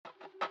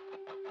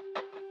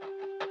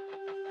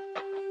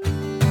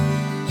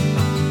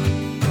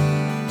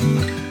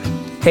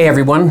Hey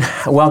everyone,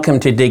 welcome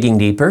to Digging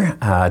Deeper.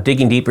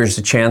 Digging Deeper is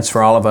a chance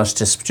for all of us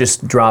to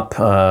just drop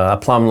a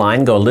plumb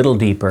line, go a little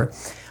deeper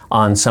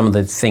on some of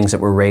the things that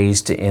were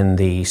raised in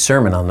the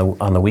sermon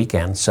on the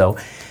weekend. So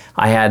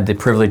I had the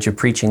privilege of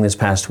preaching this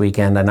past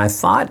weekend, and I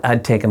thought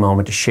I'd take a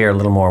moment to share a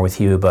little more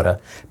with you about a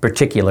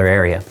particular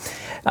area.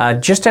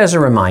 Just as a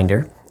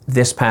reminder,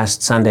 this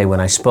past Sunday when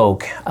I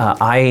spoke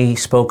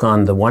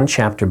on the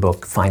one-chapter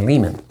book,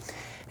 Philemon.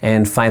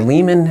 And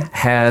Philemon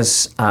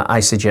has,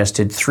 I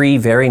suggested, three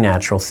very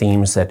natural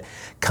themes that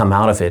come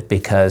out of it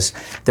because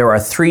there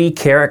are three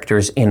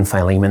characters in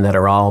Philemon that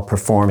are all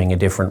performing a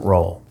different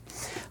role.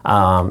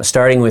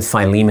 Starting with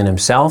Philemon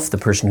himself, the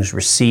person who's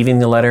receiving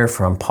the letter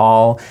from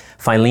Paul.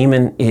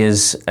 Philemon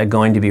is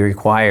going to be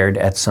required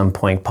at some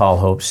point, Paul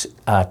hopes,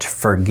 to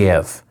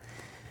forgive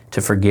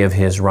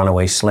his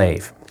runaway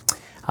slave.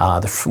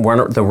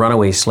 The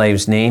runaway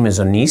slave's name is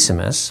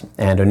Onesimus,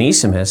 and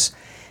Onesimus,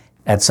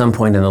 at some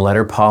point in the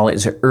letter, Paul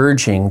is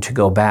urging to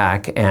go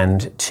back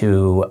and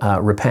to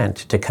repent,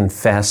 to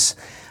confess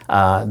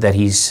that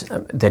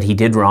he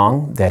did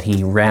wrong, that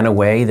he ran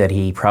away, that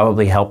he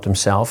probably helped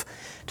himself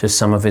to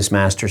some of his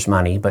master's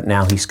money, but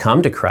now he's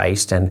come to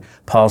Christ, and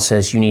Paul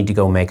says you need to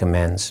go make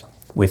amends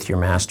with your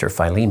master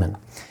Philemon.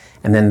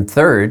 And then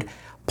third,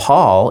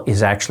 Paul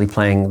is actually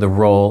playing the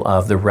role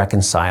of the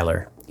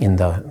reconciler in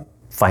the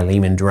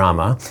Philemon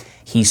drama.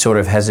 He sort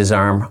of has his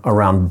arm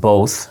around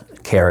both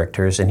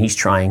characters, and he's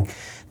trying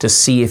to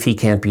see if he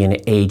can't be an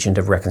agent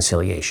of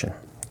reconciliation,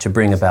 to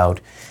bring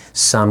about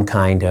some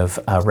kind of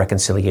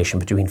reconciliation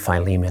between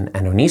Philemon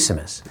and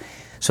Onesimus.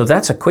 So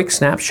that's a quick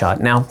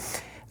snapshot. Now,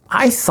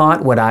 I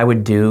thought what I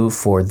would do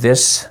for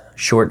this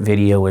short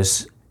video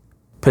is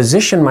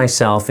position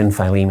myself in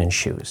Philemon's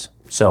shoes.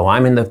 So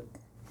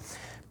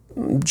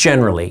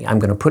generally, I'm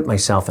going to put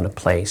myself in a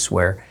place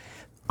where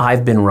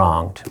I've been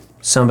wronged.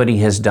 Somebody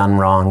has done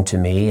wrong to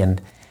me,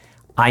 and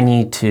I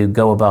need to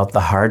go about the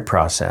hard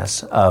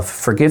process of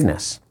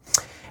forgiveness.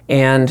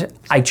 And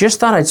I just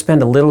thought I'd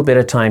spend a little bit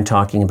of time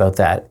talking about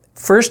that.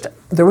 First,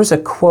 there was a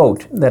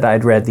quote that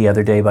I'd read the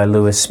other day by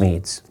Lewis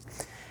Smedes.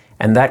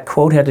 And that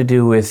quote had to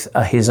do with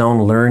his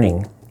own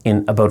learning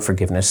about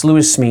forgiveness.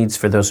 Lewis Smedes,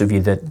 for those of you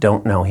that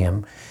don't know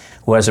him,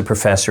 was a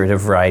professor at a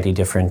variety of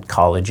different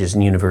colleges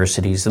and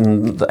universities.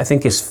 And I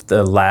think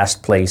the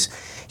last place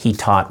he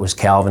taught was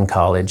Calvin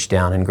College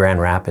down in Grand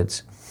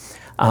Rapids.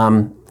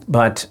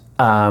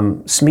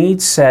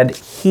 Smedes said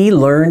he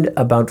learned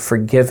about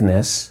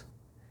forgiveness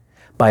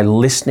by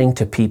listening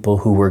to people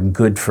who were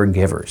good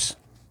forgivers.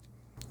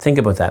 Think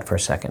about that for a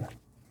second.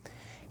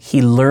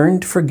 He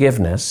learned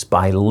forgiveness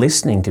by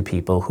listening to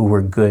people who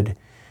were good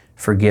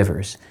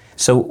forgivers.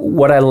 So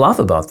what I love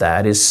about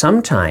that is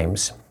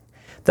sometimes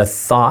the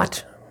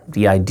thought,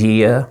 the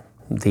idea,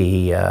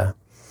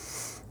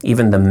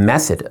 even the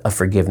method of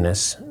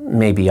forgiveness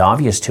may be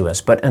obvious to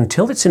us, but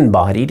until it's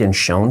embodied and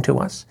shown to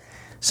us,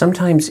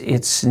 sometimes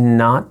it's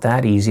not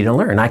that easy to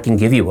learn. I can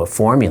give you a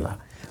formula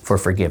for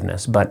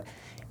forgiveness, but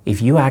if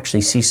you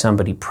actually see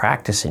somebody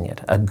practicing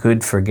it, a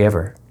good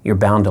forgiver, you're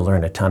bound to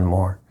learn a ton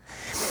more.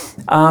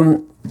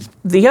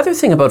 The other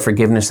thing about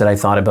forgiveness that I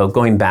thought about,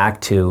 going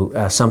back to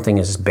something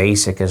as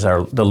basic as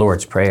the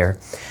Lord's Prayer,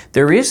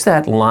 there is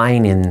that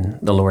line in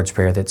the Lord's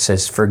Prayer that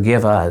says,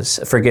 forgive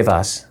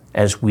us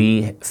as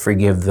we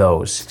forgive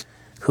those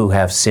who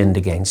have sinned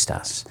against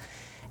us.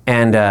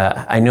 And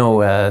I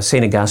know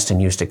St. Augustine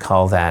used to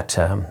call that,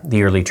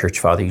 the early church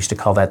father used to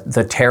call that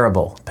the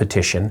terrible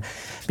petition,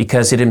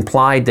 because it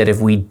implied that if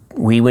we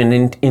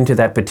went into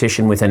that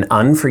petition with an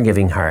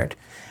unforgiving heart,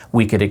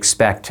 we could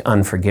expect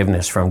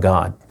unforgiveness from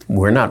God.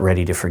 We're not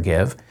ready to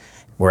forgive.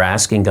 We're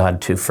asking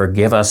God to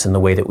forgive us in the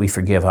way that we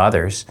forgive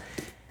others.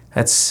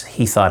 That's,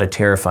 he thought, a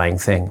terrifying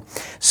thing.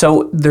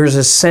 So there's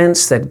a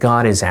sense that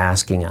God is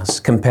asking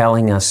us,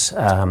 compelling us,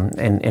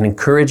 and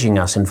encouraging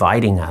us,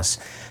 inviting us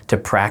to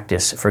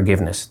practice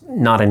forgiveness.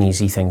 Not an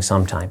easy thing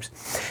sometimes.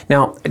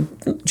 Now,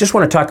 just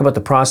want to talk about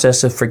the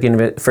process of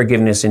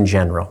forgiveness in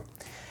general.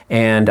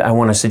 And I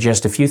want to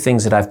suggest a few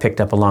things that I've picked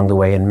up along the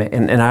way.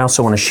 And I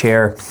also want to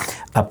share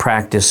a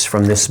practice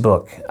from this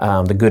book,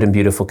 The Good and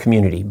Beautiful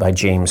Community by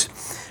James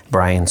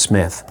Bryan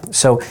Smith.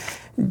 So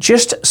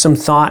just some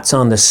thoughts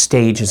on the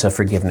stages of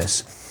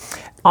forgiveness.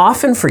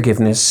 Often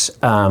forgiveness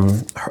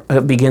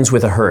begins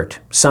with a hurt,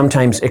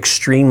 sometimes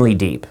extremely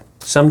deep,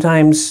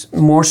 sometimes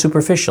more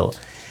superficial.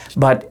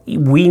 But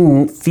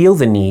we feel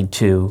the need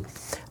to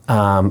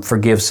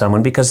forgive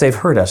someone because they've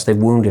hurt us, they've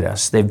wounded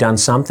us, they've done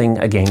something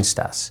against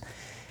us.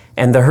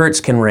 And the hurts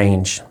can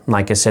range.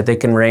 Like I said, they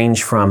can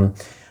range from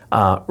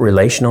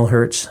relational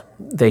hurts.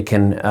 They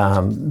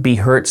can be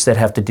hurts that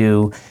have to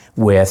do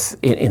with,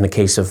 in the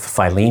case of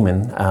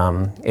Philemon,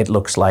 it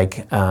looks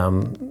like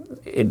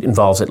it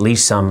involves at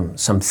least some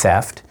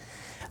theft.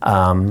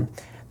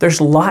 There's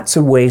lots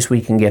of ways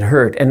we can get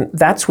hurt. And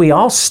we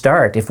all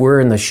start, if we're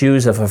in the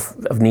shoes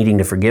of needing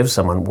to forgive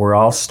someone, we're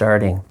all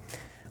starting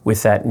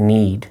with that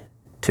need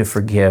to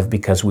forgive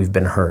because we've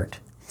been hurt.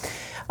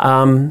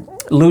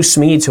 Lou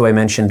Smedes, who I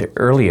mentioned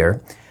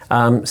earlier,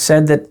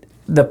 said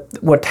that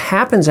what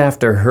happens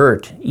after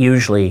hurt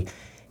usually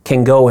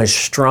can go as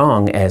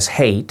strong as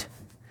hate,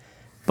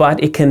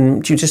 but it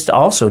can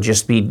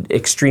just be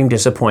extreme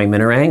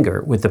disappointment or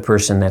anger with the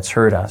person that's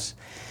hurt us.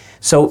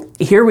 So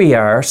here we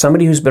are,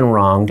 somebody who's been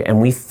wronged,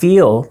 and we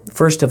feel,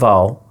 first of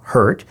all,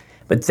 hurt,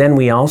 but then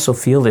we also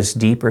feel this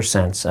deeper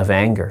sense of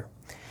anger,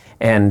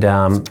 and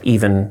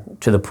even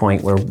to the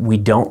point where we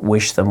don't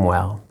wish them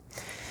well.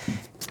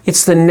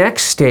 It's the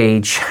next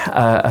stage,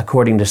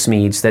 according to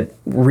Smedes, that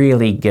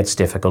really gets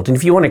difficult. And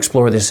if you want to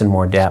explore this in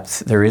more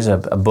depth, there is a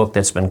book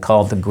that's been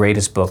called the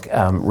greatest book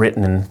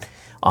written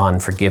on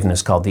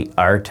forgiveness, called The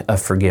Art of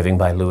Forgiving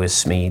by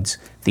Lewis Smedes.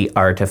 The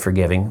Art of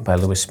Forgiving by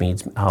Lewis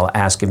Smedes. I'll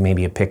ask if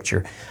maybe a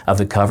picture of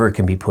the cover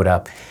can be put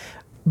up.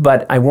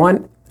 But I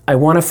want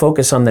to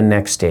focus on the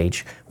next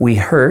stage. We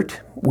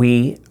hurt,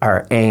 we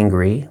are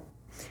angry,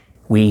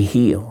 we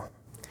heal.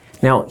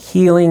 Now,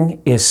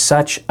 healing is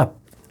such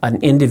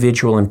an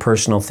individual and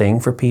personal thing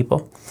for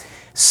people.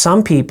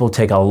 Some people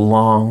take a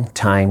long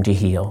time to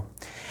heal.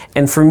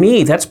 And for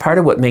me, that's part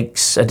of what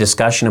makes a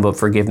discussion about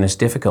forgiveness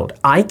difficult.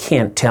 I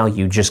can't tell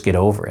you just get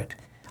over it.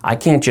 I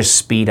can't just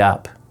speed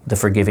up the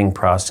forgiving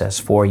process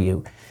for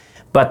you.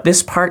 But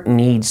this part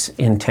needs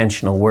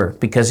intentional work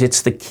because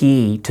it's the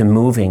key to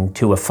moving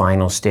to a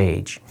final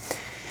stage.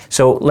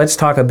 So let's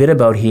talk a bit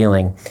about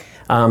healing.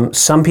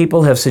 Some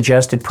people have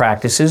suggested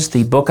practices.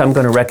 The book I'm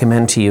going to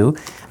recommend to you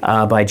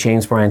by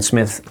James Bryan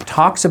Smith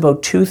talks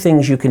about 2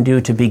 things you can do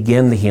to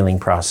begin the healing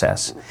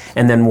process,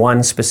 and then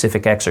 1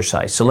 specific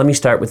exercise. So let me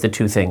start with the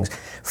 2 things.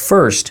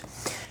 First,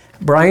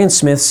 Bryan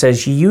Smith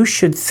says you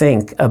should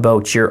think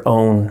about your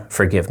own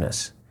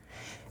forgiveness.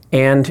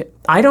 And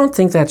I don't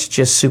think that's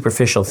just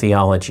superficial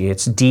theology.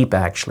 It's deep,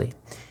 actually.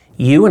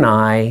 You and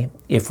I,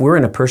 if we're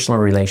in a personal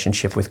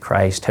relationship with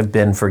Christ, have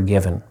been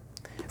forgiven.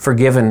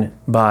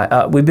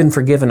 We've been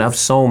forgiven of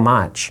so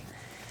much.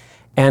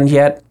 And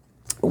yet,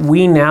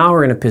 we now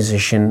are in a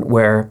position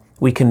where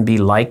we can be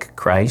like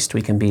Christ,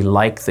 we can be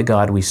like the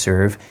God we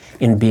serve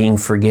in being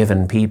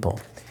forgiven people.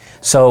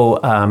 So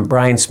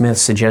Bryan Smith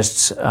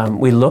suggests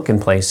we look in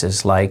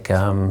places like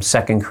 2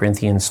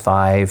 Corinthians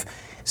 5,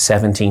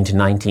 17 to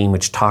 19,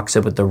 which talks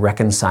about the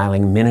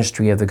reconciling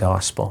ministry of the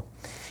gospel.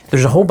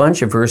 There's a whole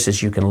bunch of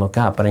verses you can look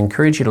up, but I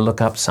encourage you to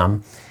look up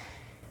some.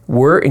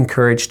 We're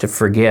encouraged to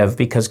forgive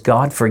because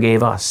God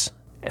forgave us.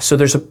 So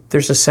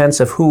there's a sense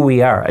of who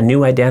we are, a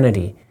new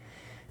identity.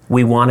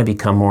 We want to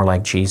become more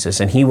like Jesus,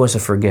 and he was a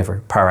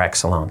forgiver par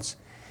excellence.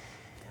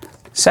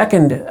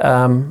 Second,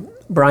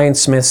 Bryan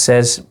Smith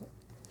says,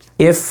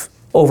 if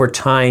over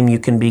time you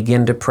can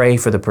begin to pray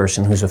for the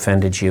person who's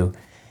offended you,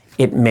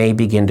 it may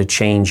begin to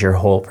change your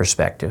whole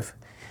perspective.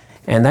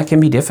 And that can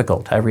be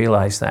difficult, I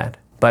realize that.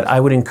 But I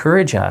would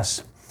encourage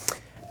us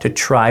to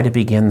try to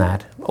begin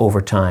that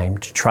over time,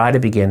 to try to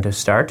begin to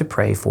start to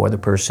pray for the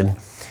person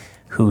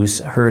who's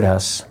hurt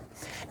us.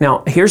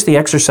 Now, here's the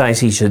exercise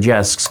he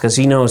suggests, because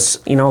he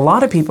knows, a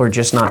lot of people are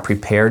just not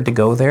prepared to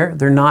go there.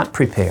 They're not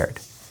prepared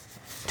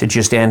to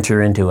just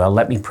enter into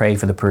let me pray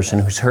for the person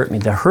who's hurt me.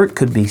 The hurt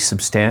could be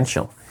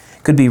substantial,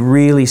 could be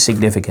really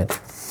significant.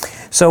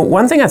 So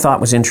one thing I thought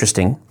was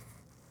interesting,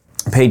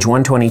 page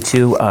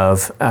 122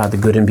 of The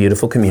Good and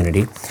Beautiful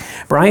Community,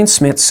 Bryan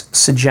Smith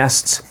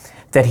suggests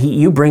that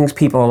you bring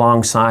people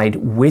alongside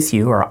with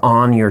you or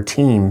on your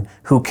team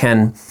who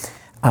can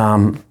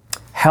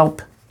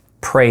help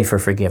pray for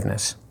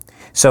forgiveness.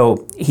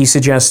 So he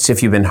suggests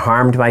if you've been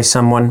harmed by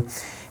someone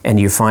and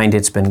you find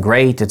it's been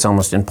great, it's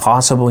almost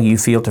impossible, you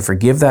feel to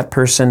forgive that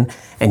person,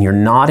 and you're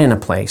not in a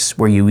place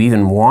where you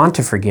even want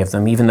to forgive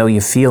them, even though you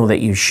feel that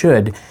you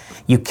should,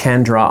 you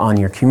can draw on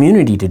your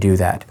community to do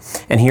that.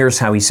 And here's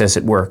how he says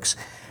it works.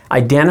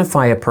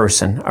 Identify a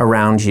person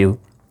around you.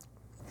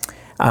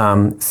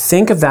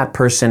 Think of that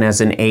person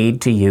as an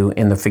aid to you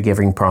in the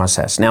forgiving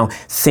process. Now,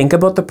 think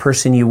about the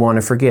person you want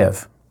to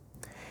forgive,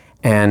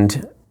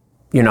 and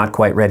you're not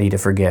quite ready to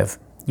forgive.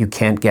 You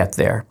can't get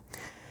there.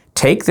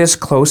 Take this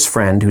close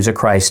friend who's a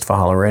Christ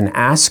follower and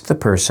ask the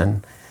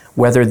person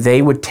whether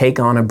they would take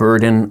on a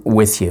burden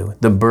with you,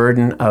 the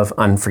burden of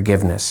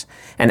unforgiveness,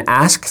 and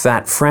ask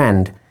that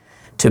friend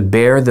to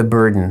bear the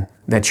burden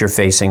that you're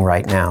facing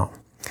right now.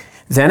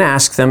 Then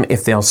ask them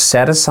if they'll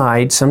set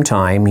aside some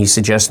time, he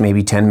suggests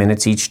maybe 10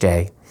 minutes each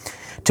day,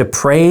 to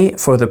pray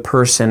for the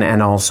person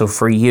and also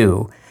for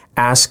you,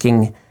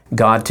 asking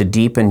God to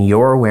deepen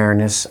your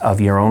awareness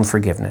of your own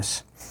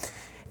forgiveness.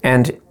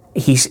 And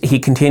he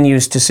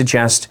continues to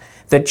suggest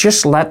that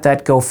just let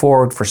that go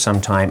forward for some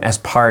time as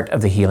part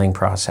of the healing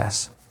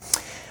process.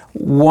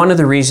 One of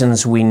the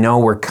reasons we know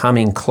we're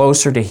coming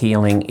closer to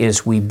healing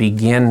is we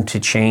begin to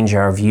change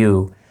our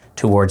view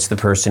towards the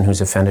person who's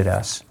offended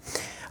us.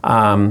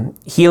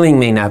 Healing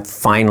may not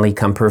finally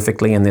come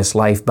perfectly in this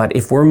life, but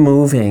if we're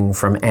moving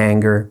from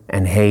anger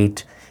and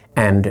hate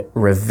and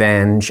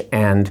revenge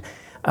and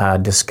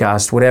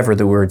disgust, whatever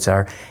the words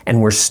are, and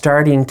we're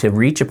starting to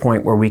reach a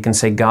point where we can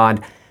say,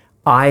 God,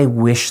 I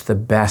wish the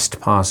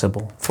best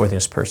possible for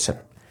this person.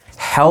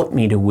 Help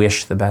me to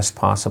wish the best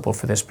possible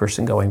for this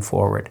person going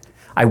forward.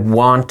 I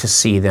want to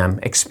see them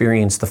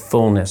experience the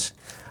fullness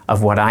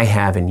of what I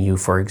have in you,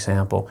 for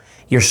example.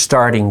 You're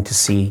starting to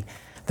see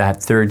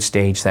that third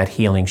stage, that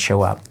healing,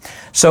 show up.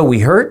 So we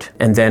hurt,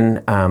 and then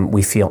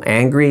we feel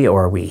angry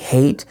or we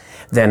hate.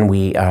 Then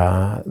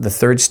the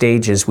third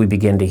stage is we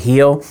begin to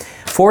heal.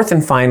 Fourth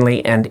and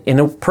finally, and in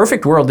a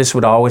perfect world this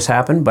would always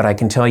happen, but I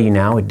can tell you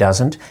now it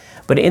doesn't.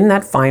 But in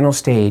that final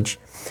stage,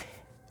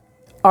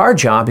 our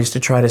job is to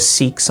try to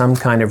seek some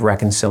kind of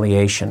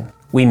reconciliation.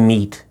 We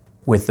meet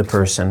with the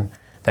person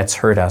that's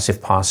hurt us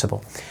if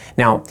possible.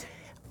 Now,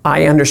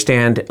 I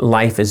understand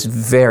life is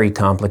very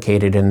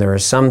complicated, and there are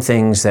some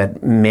things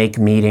that make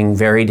meeting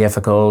very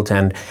difficult,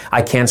 and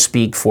I can't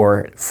speak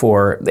for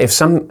if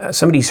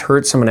somebody's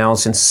hurt someone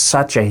else in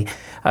such a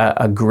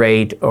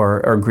great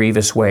or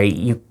grievous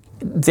way,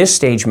 this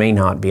stage may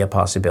not be a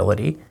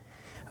possibility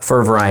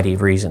for a variety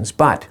of reasons.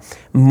 But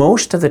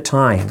most of the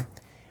time,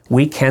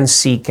 we can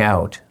seek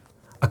out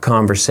a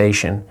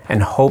conversation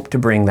and hope to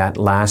bring that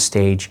last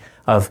stage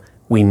of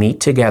we meet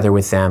together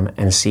with them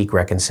and seek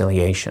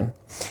reconciliation.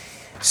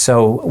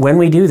 So when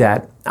we do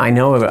that, I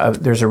know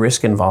there's a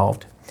risk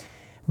involved,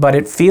 but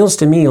it feels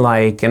to me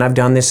like, and I've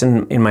done this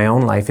in my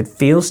own life, it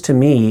feels to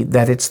me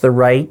that it's the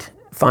right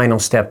final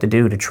step to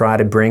do to try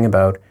to bring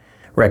about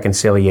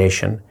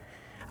reconciliation.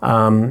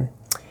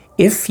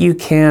 If you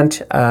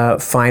can't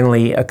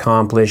finally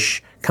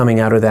accomplish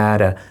coming out of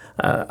that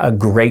a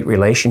great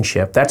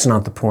relationship, that's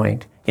not the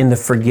point. In the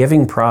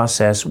forgiving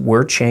process,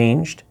 we're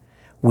changed,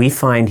 we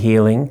find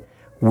healing,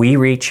 we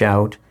reach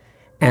out,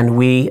 and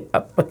we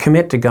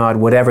commit to God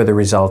whatever the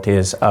result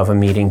is of a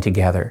meeting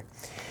together.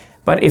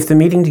 But if the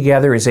meeting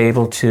together is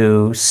able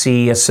to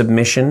see a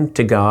submission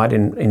to God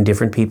in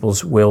different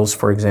people's wills,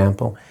 for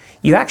example,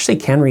 you actually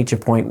can reach a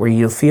point where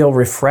you'll feel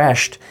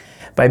refreshed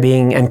by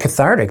being, and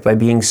cathartic, by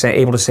being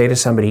able to say to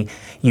somebody,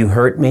 you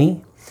hurt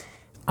me,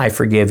 I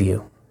forgive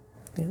you.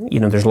 You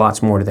know, there's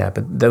lots more to that,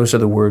 but those are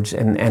the words,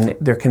 and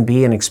there can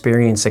be an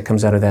experience that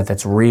comes out of that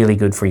that's really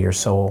good for your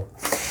soul.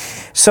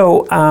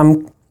 So,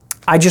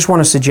 I just want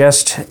to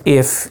suggest,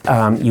 if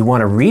you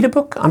want to read a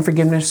book on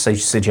forgiveness, I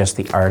suggest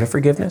The Art of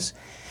Forgiveness.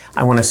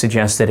 I want to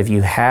suggest that if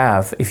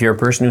you're a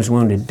person who's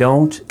wounded,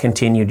 don't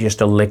continue just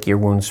to lick your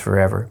wounds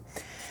forever.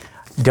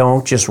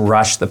 Don't just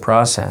rush the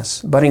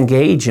process, but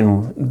engage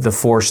in the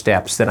 4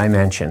 steps that I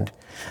mentioned,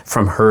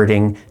 from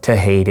hurting to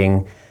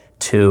hating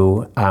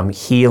to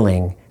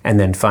healing, and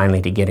then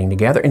finally to getting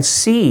together, and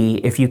see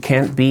if you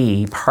can't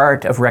be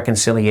part of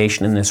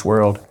reconciliation in this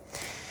world.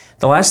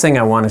 The last thing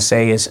I want to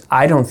say is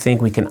I don't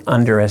think we can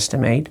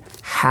underestimate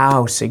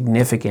how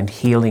significant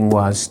healing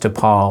was to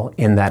Paul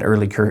in that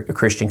early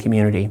Christian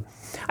community.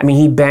 I mean,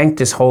 he banked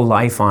his whole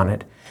life on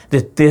it,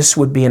 that this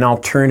would be an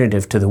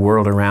alternative to the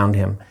world around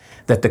him,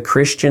 that the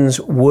Christians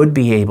would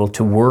be able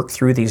to work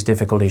through these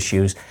difficult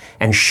issues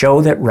and show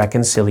that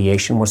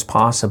reconciliation was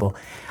possible.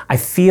 I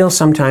feel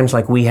sometimes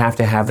like we have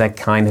to have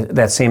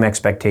that same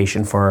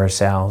expectation for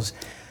ourselves.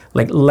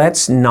 Like,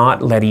 let's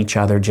not let each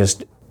other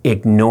just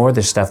ignore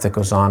the stuff that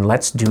goes on.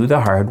 Let's do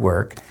the hard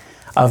work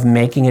of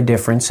making a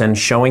difference and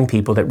showing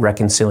people that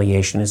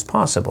reconciliation is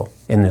possible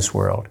in this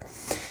world.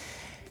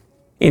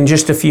 In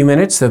just a few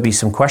minutes, there'll be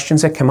some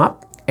questions that come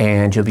up,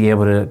 and you'll be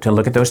able to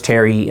look at those.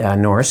 Terry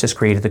Norris has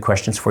created the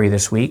questions for you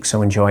this week,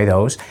 so enjoy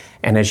those.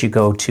 And as you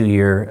go to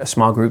your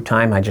small group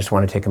time, I just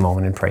want to take a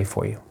moment and pray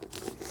for you.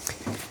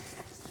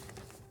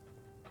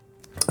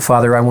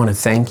 Father, I want to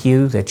thank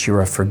you that you're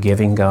a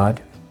forgiving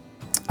God.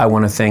 I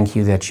want to thank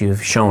you that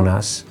you've shown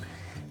us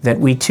that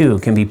we too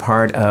can be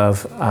part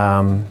of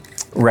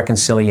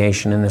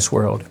reconciliation in this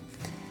world.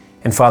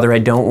 And Father, I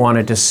don't want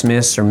to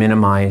dismiss or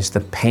minimize the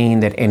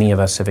pain that any of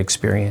us have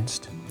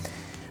experienced.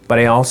 But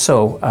I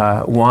also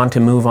want to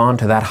move on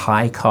to that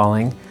high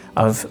calling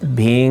of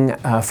being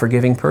a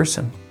forgiving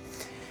person,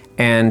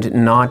 and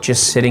not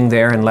just sitting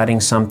there and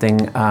letting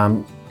something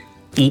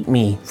eat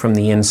me from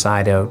the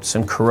inside out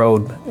and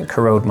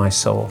corrode my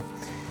soul.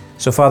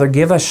 So Father,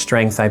 give us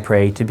strength, I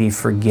pray, to be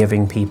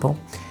forgiving people.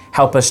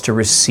 Help us to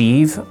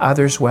receive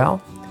others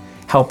well.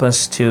 Help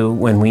us to,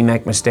 when we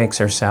make mistakes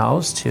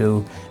ourselves,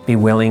 to be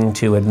willing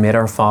to admit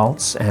our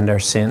faults and our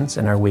sins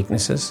and our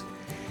weaknesses.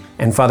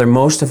 And Father,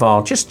 most of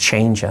all, just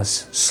change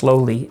us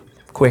slowly,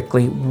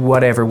 quickly,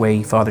 whatever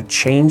way. Father,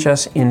 change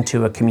us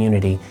into a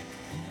community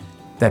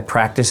that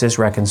practices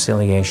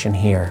reconciliation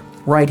here,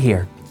 right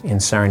here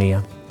in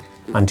Sarnia,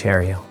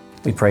 Ontario.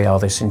 We pray all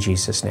this in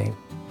Jesus' name.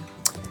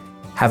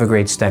 Have a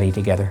great study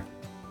together.